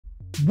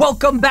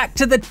Welcome back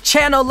to the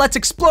channel. Let's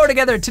explore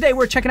together. Today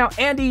we're checking out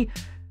Andy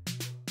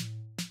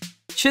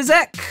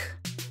CIZEK,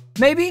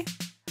 maybe?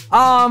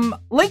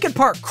 Linkin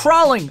Park,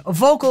 Crawling, a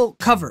vocal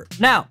cover.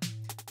 Now,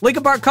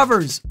 Linkin Park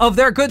covers of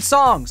their good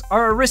songs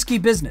are a risky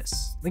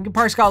business. Linkin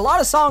Park's got a lot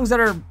of songs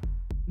that are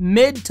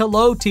mid to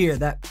low tier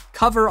that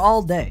cover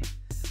all day.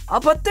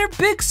 But they're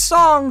big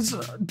songs.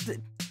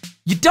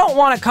 You don't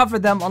want to cover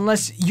them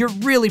unless you're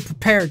really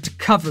prepared to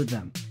cover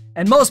them.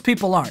 And most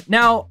people aren't.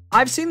 Now,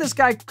 I've seen this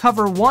guy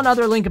cover one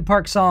other Linkin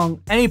Park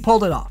song, and he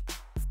pulled it off.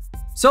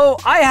 So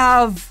I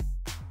have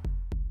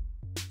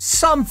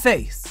some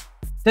faith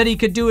that he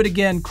could do it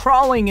again.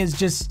 Crawling is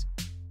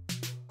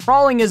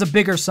a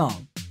bigger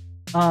song.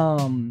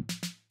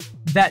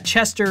 That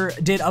Chester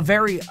did a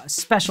very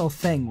special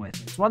thing with.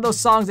 It's one of those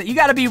songs that you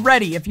got to be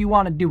ready if you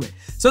want to do it.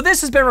 So this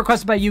has been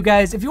requested by you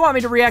guys. If you want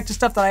me to react to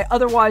stuff that I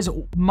otherwise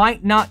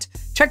might not,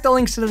 check the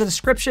links in the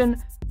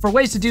description for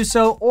ways to do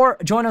so, or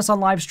join us on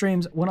live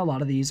streams when a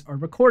lot of these are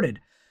recorded.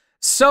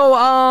 So,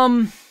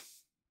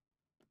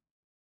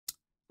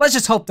 let's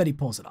just hope that he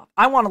pulls it off.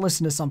 I want to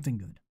listen to something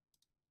good.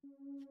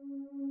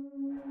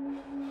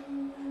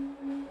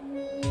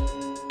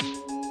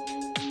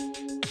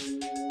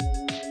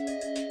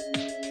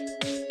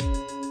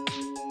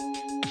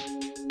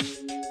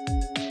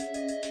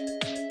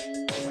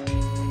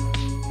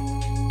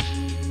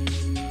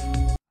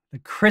 The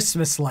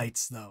Christmas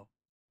lights, though.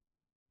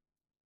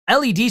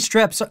 LED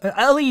strips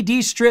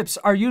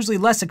are usually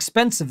less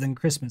expensive than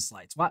Christmas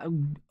lights. Why?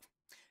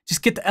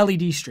 Just get the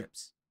LED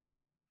strips.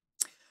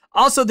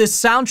 Also, this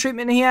sound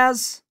treatment he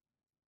has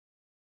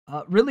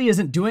really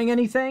isn't doing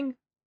anything.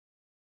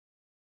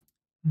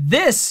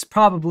 This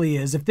probably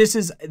is. If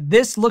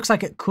this looks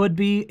like it could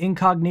be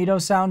incognito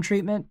sound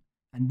treatment,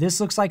 and this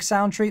looks like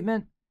sound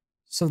treatment.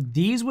 So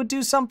these would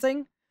do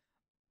something.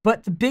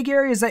 But the big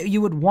areas that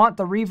you would want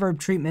the reverb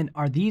treatment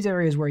are these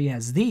areas where he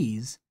has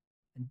these.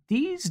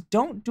 These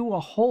don't do a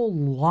whole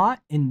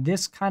lot in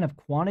this kind of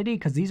quantity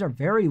because these are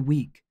very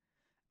weak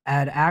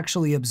at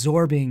actually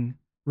absorbing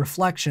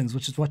reflections,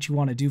 which is what you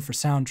want to do for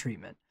sound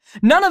treatment.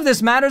 None of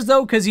this matters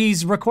though, because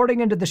he's recording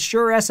into the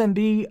Shure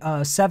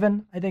SMB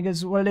 7, I think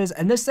is what it is.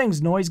 And this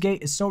thing's noise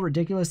gate is so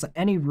ridiculous that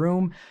any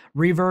room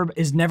reverb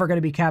is never going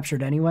to be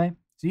captured anyway.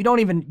 So you don't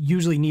even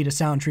usually need a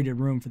sound treated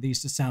room for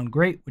these to sound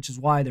great, which is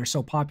why they're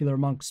so popular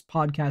amongst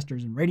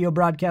podcasters and radio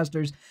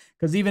broadcasters.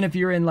 Because even if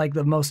you're in like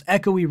the most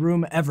echoey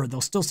room ever, they'll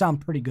still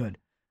sound pretty good.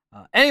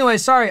 Anyway,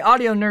 sorry,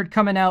 audio nerd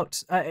coming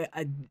out.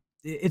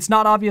 It's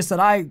not obvious that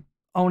I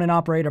own and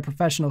operate a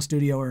professional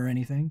studio or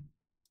anything.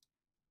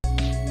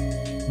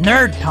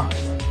 Nerd time.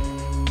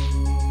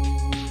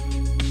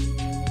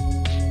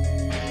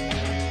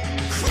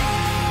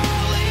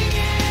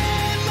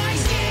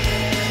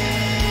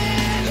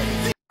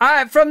 All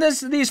right, from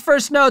these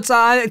first notes,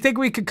 I think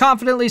we could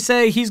confidently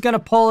say he's going to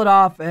pull it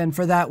off, and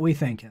for that, we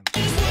thank him.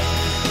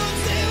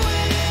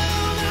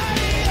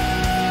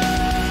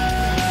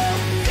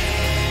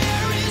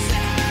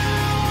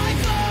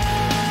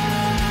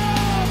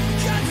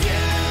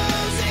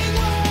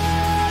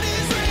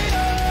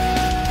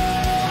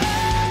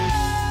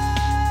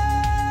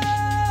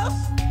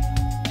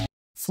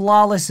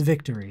 Flawless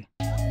victory.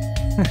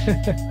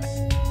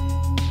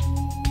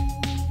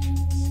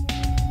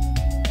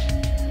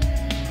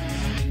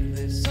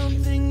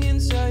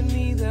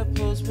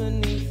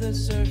 Beneath the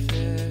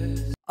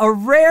surface. A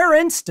rare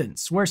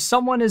instance where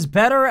someone is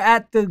better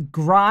at the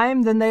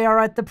grime than they are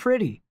at the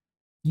pretty.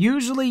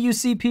 Usually you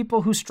see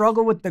people who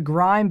struggle with the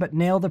grime but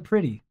nail the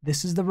pretty.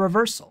 This is the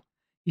reversal.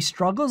 He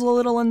struggles a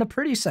little in the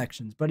pretty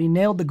sections, but he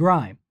nailed the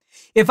grime.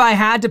 If I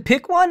had to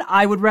pick one,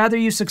 I would rather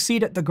you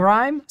succeed at the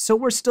grime, so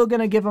we're still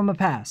going to give him a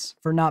pass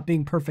for not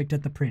being perfect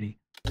at the pretty.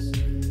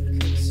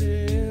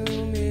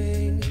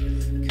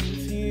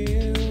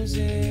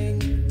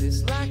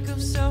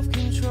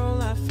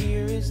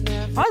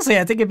 Honestly,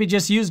 I think if he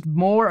just used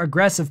more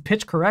aggressive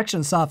pitch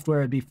correction software,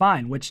 it'd be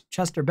fine, which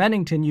Chester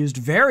Bennington used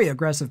very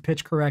aggressive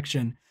pitch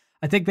correction.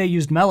 I think they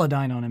used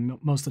Melodyne on him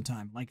most of the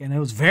time. And it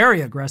was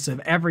very aggressive.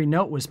 Every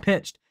note was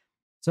pitched.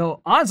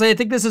 So honestly, I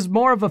think this is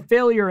more of a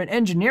failure in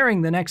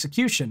engineering than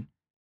execution.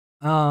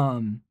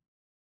 So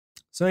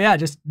yeah,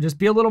 just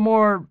be a little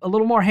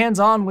more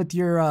hands-on with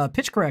your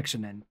pitch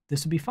correction, and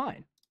this would be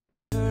fine.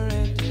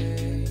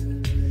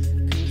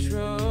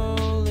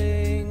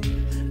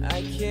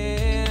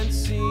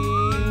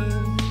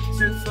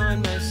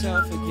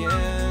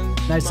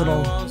 Nice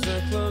little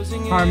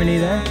harmony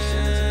there.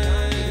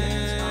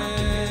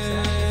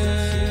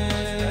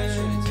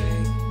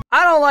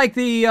 I don't like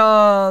the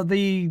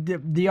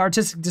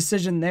artistic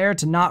decision there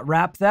to not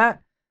wrap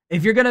that.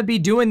 If you're gonna be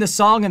doing the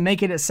song and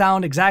making it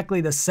sound exactly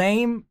the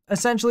same,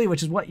 essentially,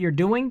 which is what you're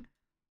doing,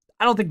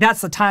 I don't think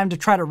that's the time to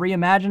try to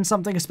reimagine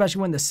something,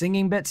 especially when the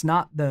singing bit's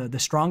not the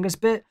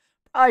strongest bit.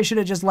 I should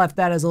have just left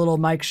that as a little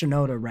Mike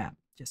Shinoda rap.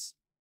 Just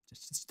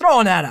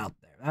throwing that out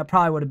there. That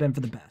probably would have been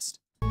for the best.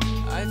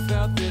 I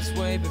felt this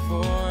way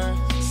before.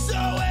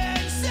 So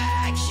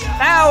insecure.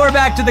 Now we're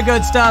back to the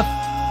good stuff.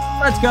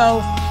 Let's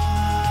go.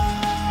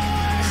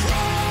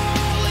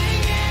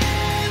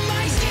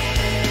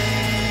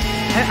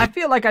 I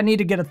feel like I need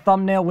to get a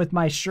thumbnail with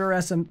my Shure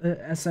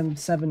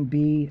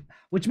SM7B,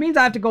 which means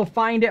I have to go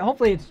find it.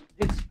 Hopefully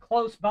it's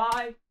close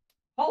by.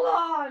 Hold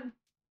on.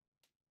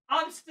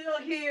 I'm still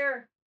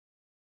here.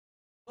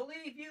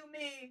 Believe you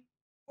me.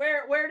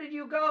 Where did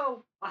you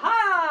go?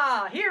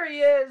 Aha! Here he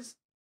is.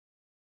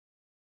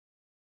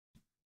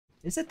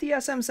 Is it the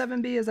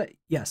SM7B? Is that?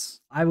 Yes,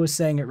 I was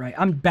saying it right.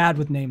 I'm bad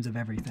with names of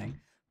everything.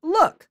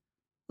 Look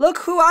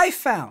who I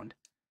found.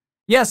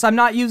 Yes, I'm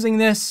not using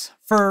this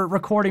for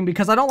recording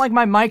because I don't like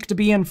my mic to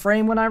be in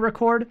frame when I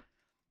record.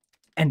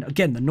 And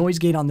again, the noise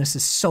gate on this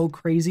is so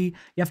crazy.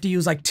 You have to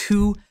use like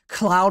 2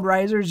 cloud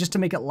risers just to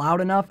make it loud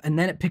enough, and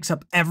then it picks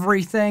up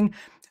everything.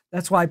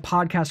 That's why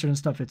podcasters and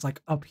stuff, it's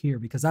like up here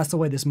because that's the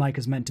way this mic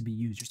is meant to be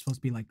used. You're supposed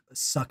to be like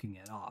sucking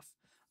it off.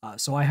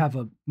 So I have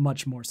a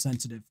much more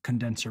sensitive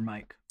condenser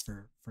mic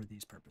for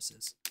these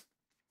purposes.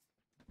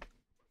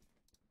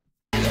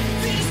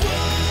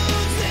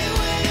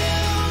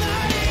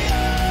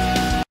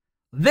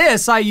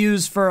 This I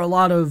use for a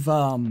lot of,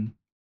 I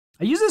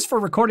use this for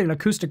recording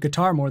acoustic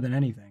guitar more than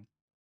anything.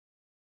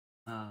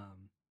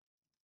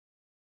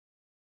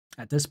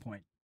 At this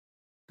point.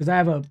 Because I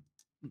have a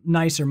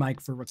nicer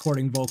mic for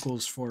recording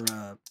vocals for,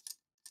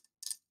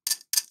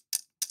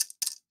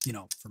 you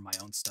know, for my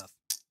own stuff.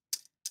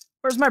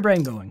 Where's my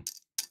brain going?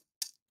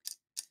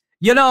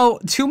 You know,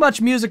 too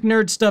much music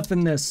nerd stuff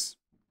in this.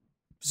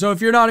 So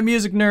if you're not a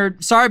music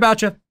nerd, sorry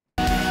about you.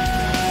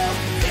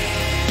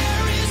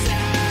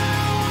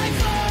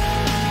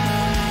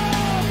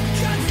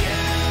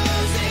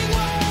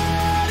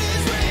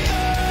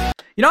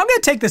 You know, I'm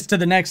going to take this to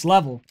the next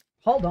level.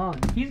 Hold on.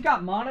 He's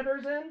got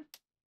monitors in.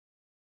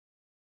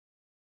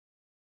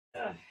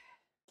 Ugh.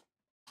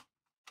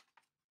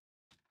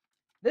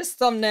 This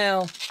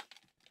thumbnail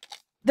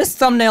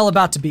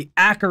about to be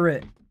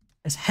accurate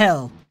as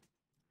hell.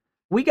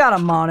 We got a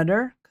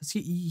monitor, because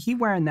he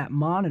wearing that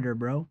monitor,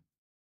 bro.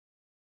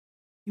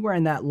 He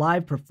wearing that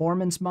live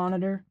performance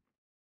monitor.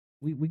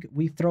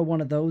 We throw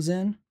one of those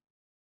in.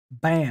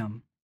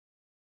 Bam.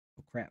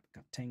 Oh, crap.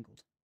 Got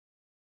tangled.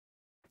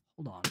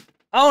 Hold on.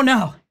 Oh,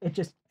 no.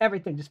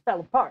 Everything just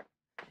fell apart.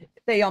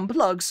 They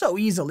unplug so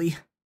easily.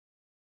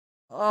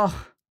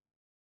 Oh,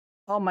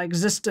 my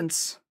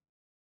existence.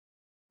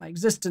 My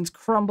existence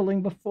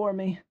crumbling before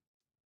me.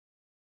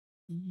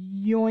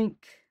 Yoink.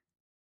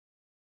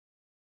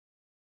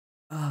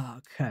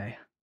 Okay.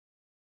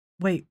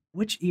 Wait,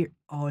 which ear?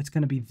 Oh, it's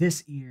gonna be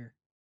this ear.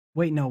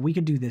 Wait, no, we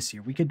could do this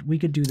ear. We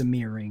could do the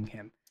mirroring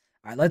him.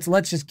 All right,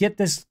 let's just get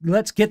this.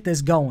 Let's get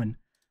this going.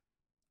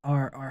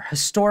 Our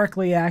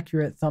historically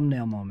accurate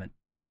thumbnail moment.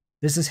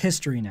 This is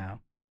history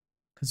now,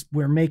 because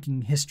we're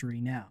making history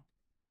now.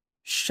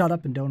 Shut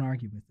up and don't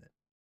argue with it.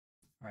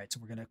 All right, so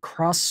we're gonna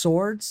cross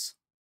swords,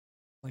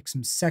 like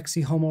some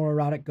sexy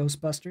homoerotic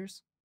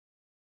Ghostbusters,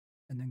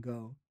 and then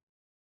go.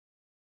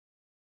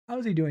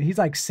 How's he doing? He's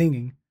like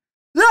singing.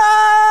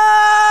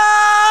 Ah!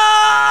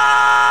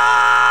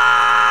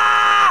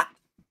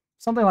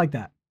 Something like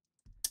that.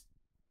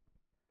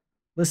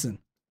 Listen,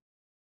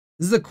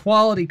 this is a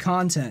quality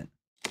content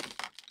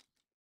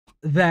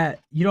that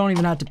you don't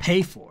even have to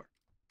pay for.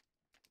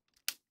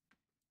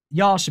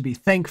 Y'all should be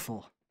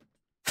thankful.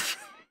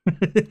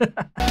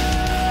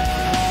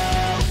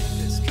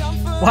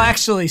 Well,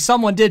 actually,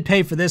 someone did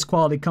pay for this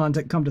quality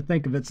content, come to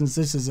think of it, since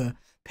this is a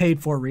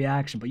paid-for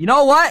reaction. But you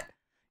know what?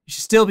 You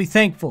should still be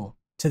thankful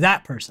to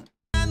that person.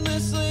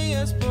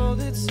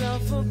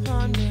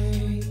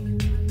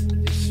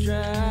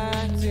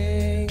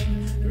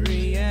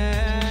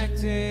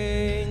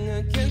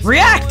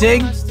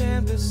 Reacting?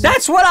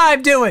 That's what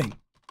I'm doing!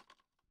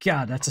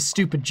 God, that's a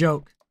stupid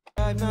joke.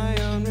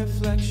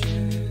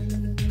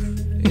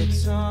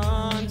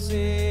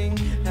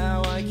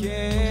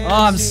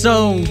 Oh, I'm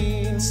so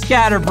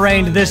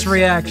scatterbrained to this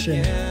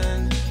reaction.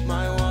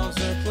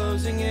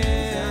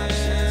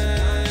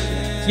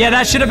 Yeah,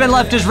 that should have been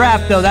left as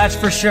rap, though, that's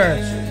for sure.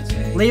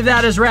 Leave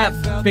that as rap,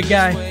 big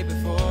guy.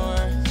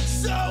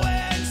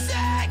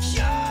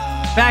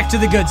 Back to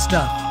the good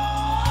stuff.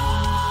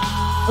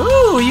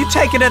 Ooh, you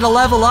taking it a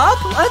level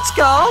up? Let's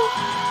go.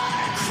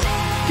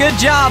 Good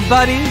job,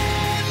 buddy.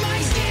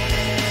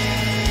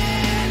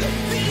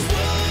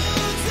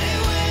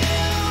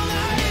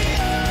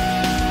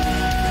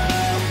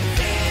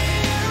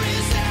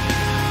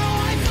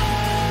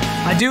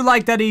 I do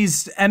like that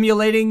he's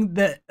emulating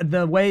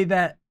the way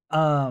that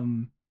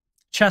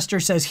Chester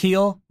says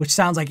heel, which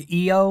sounds like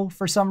EO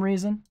for some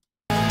reason.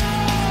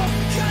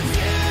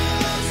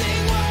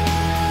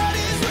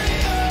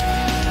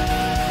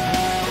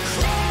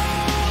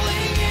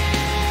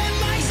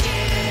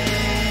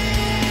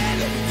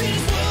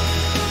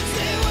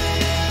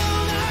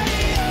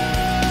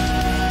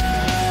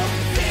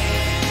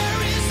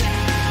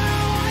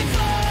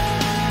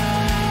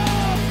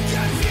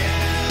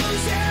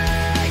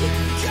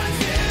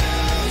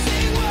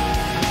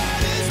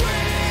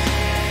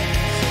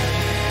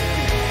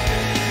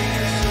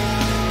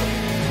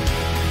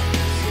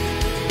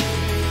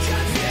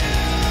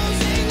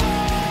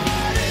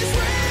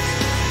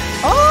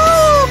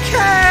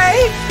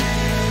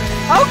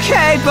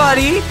 Okay,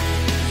 buddy.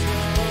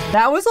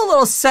 That was a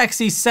little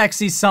sexy,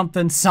 sexy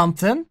something,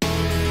 something.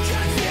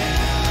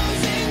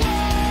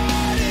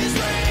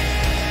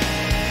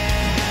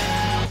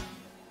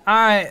 All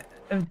right,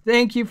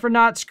 thank you for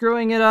not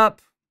screwing it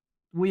up.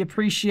 We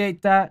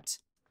appreciate that.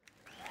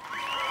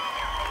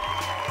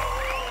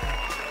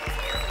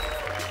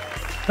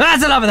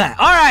 That's enough of that.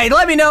 All right,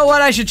 let me know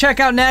what I should check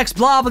out next.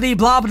 Blah, blah,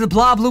 blah, blah, blah,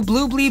 blah, blue,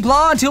 blue, blah,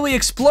 blah. Until we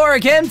explore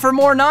again for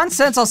more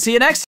nonsense, I'll see you next time.